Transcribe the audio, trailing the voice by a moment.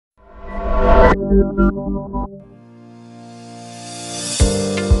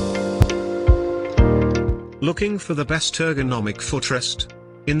Looking for the best ergonomic footrest?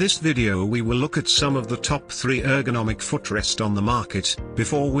 In this video we will look at some of the top 3 ergonomic footrest on the market.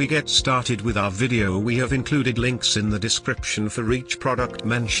 Before we get started with our video, we have included links in the description for each product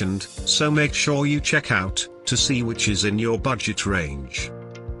mentioned, so make sure you check out to see which is in your budget range.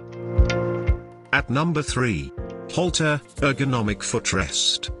 At number 3. Halter Ergonomic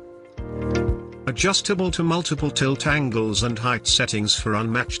Footrest. Adjustable to multiple tilt angles and height settings for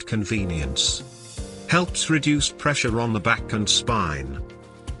unmatched convenience. Helps reduce pressure on the back and spine.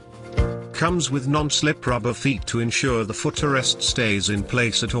 Comes with non-slip rubber feet to ensure the footrest stays in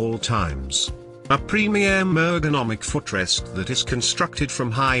place at all times. A premium ergonomic footrest that is constructed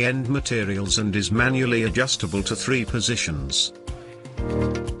from high-end materials and is manually adjustable to 3 positions.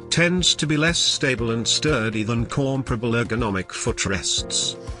 Tends to be less stable and sturdy than comparable ergonomic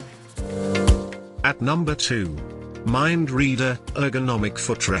footrests. At number 2. Mind Reader Ergonomic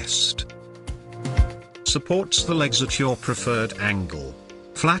Footrest. Supports the legs at your preferred angle.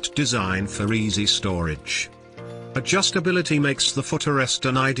 Flat design for easy storage. Adjustability makes the footrest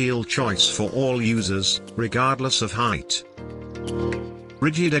an ideal choice for all users, regardless of height.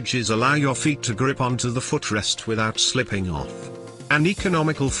 Rigid edges allow your feet to grip onto the footrest without slipping off. An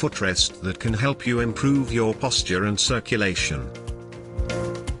economical footrest that can help you improve your posture and circulation.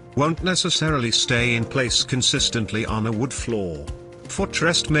 Won't necessarily stay in place consistently on a wood floor.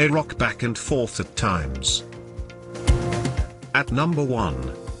 Footrest may rock back and forth at times. At number 1.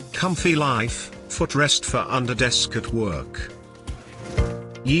 ComfiLife Footrest for under desk at work.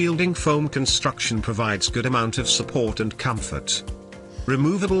 Yielding foam construction provides good amount of support and comfort.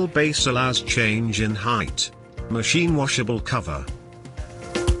 Removable base allows change in height. Machine washable cover.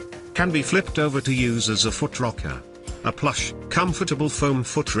 Can be flipped over to use as a foot rocker. A plush, comfortable foam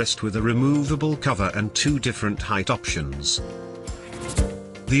footrest with a removable cover and 2 different height options.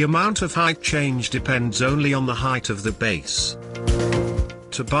 The amount of height change depends only on the height of the base.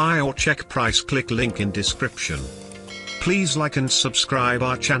 To buy or check price, click link in description. Please like and subscribe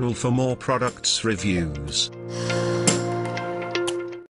our channel for more products reviews.